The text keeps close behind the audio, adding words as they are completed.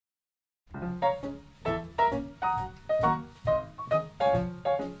Got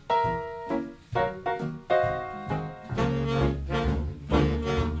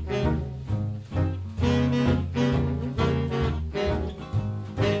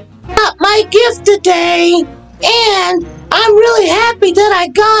my gift today, and I'm really happy that I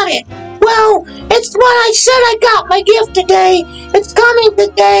got it. Well, it's what I said. I got my gift today. It's coming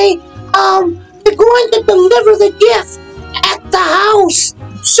today. They're going to deliver the gift at the house,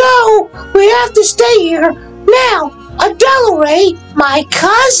 so we have to stay here. Now, Adelaray, my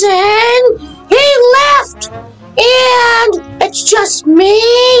cousin, he left, and it's just me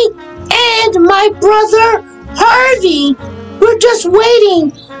and my brother Harvey. We're just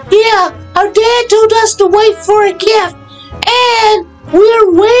waiting. Yeah, our dad told us to wait for a gift, and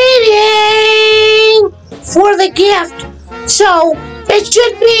we're waiting for the gift. So, it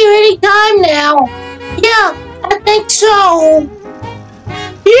should be any time now. Yeah, I think so.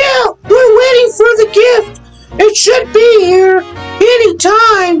 Yeah, we're waiting for the gift. It should be here any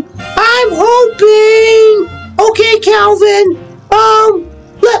time. I'm hoping. Okay, Calvin.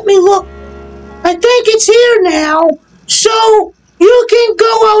 Let me look. I think it's here now. So, you can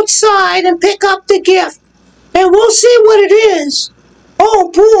go outside and pick up the gift, and we'll see what it is.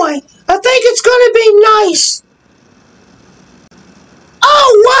 Oh boy, I think it's gonna be nice.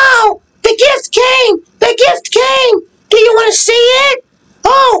 Oh wow, the gift came! The gift came! Do you want to see it?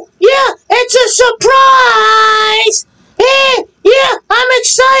 Oh yeah, it's a surprise! Yeah, I'm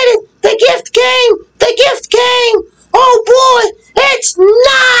excited. The gift came! The gift came! Oh boy, it's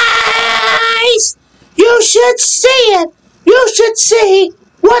nice! You should see it. You should see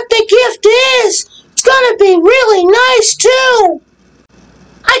what the gift is. It's gonna be really nice too.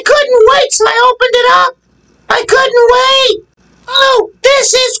 I couldn't wait, so I opened it up. I couldn't wait. Oh,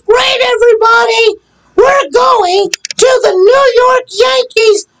 this is great, everybody. We're going to the New York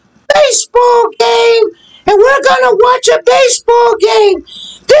Yankees baseball game, and we're gonna watch a baseball game.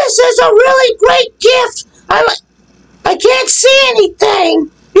 This is a really great gift. I can't see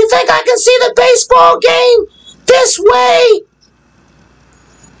anything. You think I can see the baseball game this way?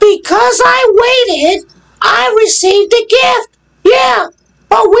 Because I waited, I received a gift. Yeah.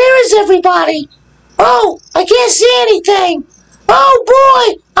 Oh, where is everybody? Oh, I can't see anything. Oh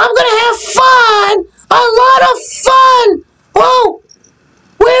boy, I'm gonna have fun. A lot of fun. Oh,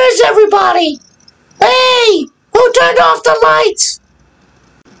 where is everybody? Hey, who turned off the lights?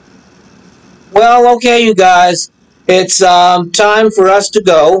 Well, okay, you guys. It's time for us to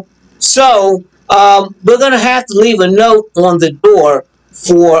go. So, we're going to have to leave a note on the door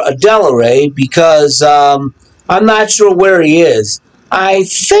for Adelaray because I'm not sure where he is. I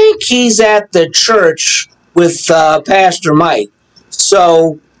think he's at the church with Pastor Mike.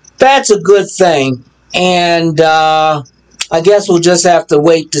 So, that's a good thing. And I guess we'll just have to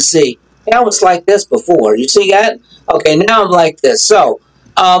wait to see. I was like this before. You see that? Okay, now I'm like this. So,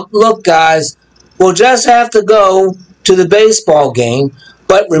 look, guys, we'll just have to go to the baseball game.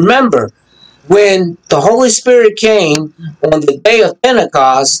 But remember, when the Holy Spirit came on the day of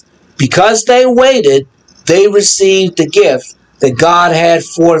Pentecost, because they waited, they received the gift that God had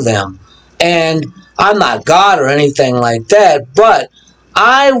for them. And I'm not God or anything like that, but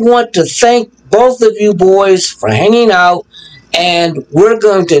I want to thank both of you boys for hanging out, and we're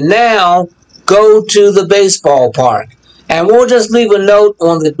going to now go to the baseball park. And we'll just leave a note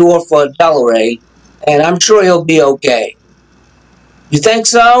on the door for Adelaray, and I'm sure he'll be okay. You think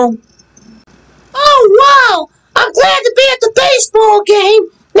so? Oh, wow! I'm glad to be at the baseball game.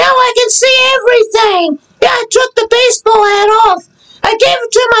 Now I can see everything. Yeah, I took the baseball hat off. I gave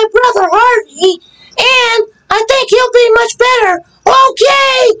it to my brother Harvey, and I think he'll be much better.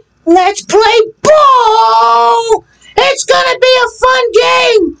 Okay, let's play ball. It's gonna be a fun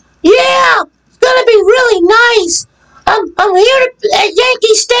game. Yeah, it's gonna be really nice. I'm here at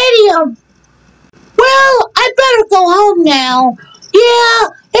Yankee Stadium. Well, I better go home now. Yeah,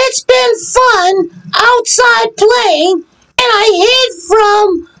 it's been fun outside playing, and I hid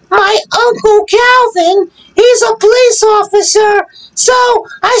from my Uncle Calvin. He's a police officer, so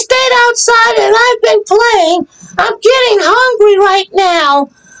I stayed outside and I've been playing. I'm getting hungry right now.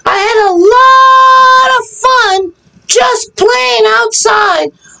 I had a lot of fun just playing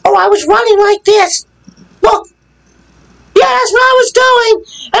outside. Oh, I was running like this. Look. Yeah, that's what I was doing.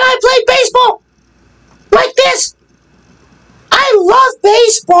 And I played baseball like this. I love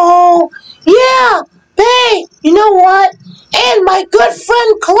baseball. Yeah. Hey, you know what? And my good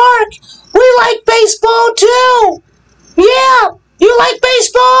friend Clark, we like baseball too. Yeah. You like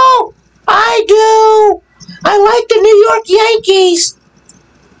baseball? I do. I like the New York Yankees.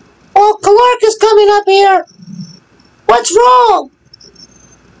 Well, Clark is coming up here. What's wrong?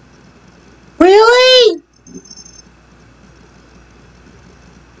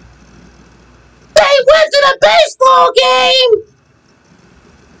 the baseball game!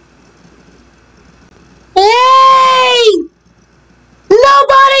 Hey!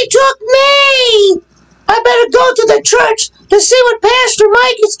 Nobody took me! I better go to the church to see what Pastor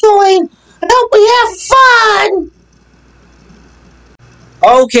Mike is doing. I hope we have fun.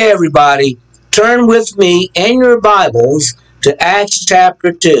 Okay, everybody, turn with me in your Bibles to Acts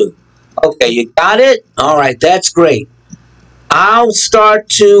chapter 2. Okay, you got it? All right, that's great. I'll start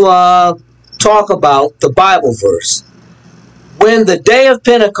to talk about the Bible verse. When the day of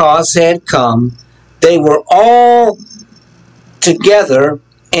Pentecost had come, they were all together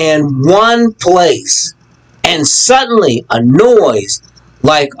in one place, and suddenly a noise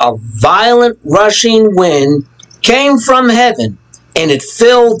like a violent rushing wind came from heaven, and it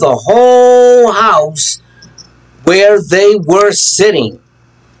filled the whole house where they were sitting.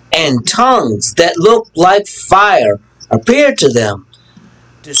 And tongues that looked like fire appeared to them,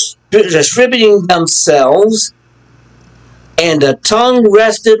 distributing themselves, and a tongue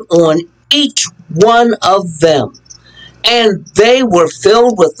rested on each one of them. And they were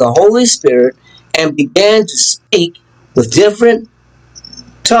filled with the Holy Spirit and began to speak with different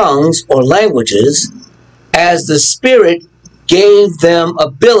tongues or languages as the Spirit gave them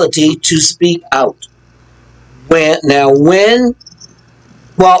ability to speak out.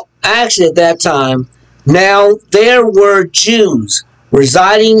 Actually at that time, now there were Jews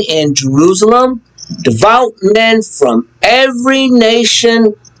residing in Jerusalem, devout men from every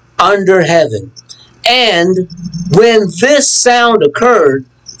nation under heaven. And when this sound occurred,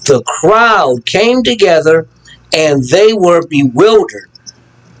 the crowd came together, and they were bewildered,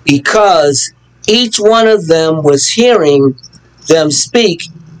 because each one of them was hearing them speak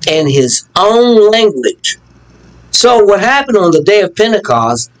in his own language. So what happened on the day of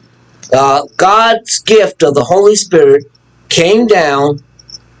Pentecost, God's gift of the Holy Spirit came down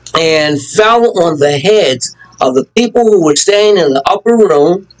and fell on the heads of the people who were staying in the upper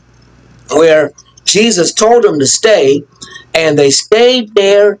room where Jesus told them to stay, and they stayed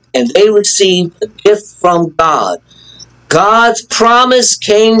there and they received a gift from God. God's promise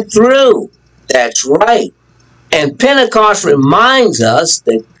came through. That's right. And Pentecost reminds us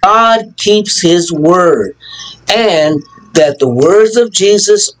that God keeps his word and that the words of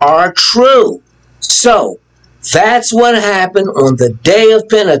Jesus are true. So, that's what happened on the day of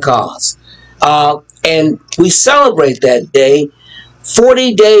Pentecost. And we celebrate that day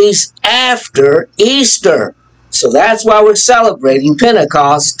 40 days after Easter. So that's why we're celebrating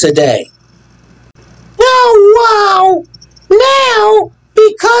Pentecost today. Oh, wow! Now,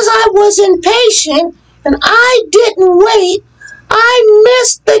 because I was impatient and I didn't wait, I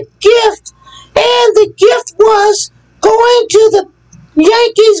missed the gift. And the gift was going to the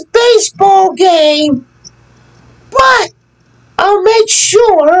Yankees baseball game. But I'll make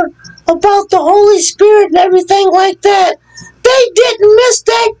sure about the Holy Spirit and everything like that. They didn't miss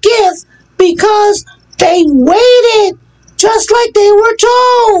that gift because they waited just like they were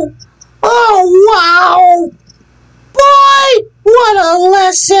told. Oh, wow! Boy, what a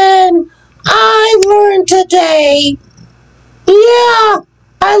lesson I learned today. Yeah,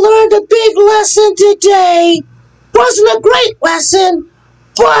 I learned a big lesson today. Wasn't a great lesson,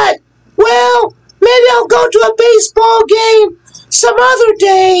 but, well, maybe I'll go to a baseball game some other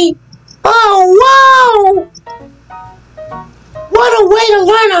day. Oh, wow! What a way to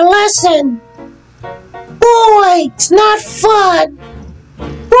learn a lesson. Boy, it's not fun.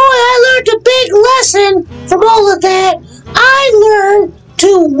 Boy, I learned a big lesson from all of that. I learned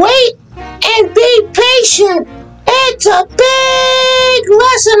to wait and be patient. It's a big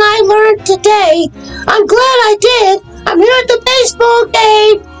lesson I learned today. I'm glad I did. I'm here at the baseball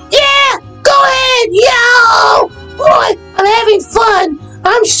game. Yeah, go ahead, yell! Boy, I'm having fun.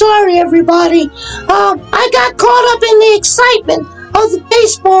 I'm sorry, everybody. I got caught up in the excitement of the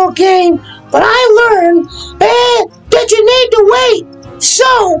baseball game, but I learned that you need to wait.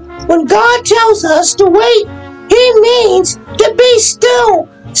 So, when God tells us to wait, he means to be still.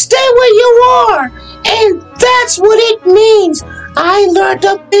 Stay where you are. And that's what it means. I learned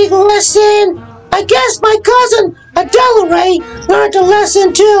a big lesson. I guess my cousin Adela Ray learned a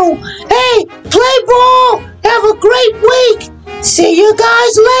lesson too. Hey, play ball. Have a great week. See you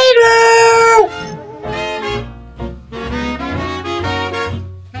guys later.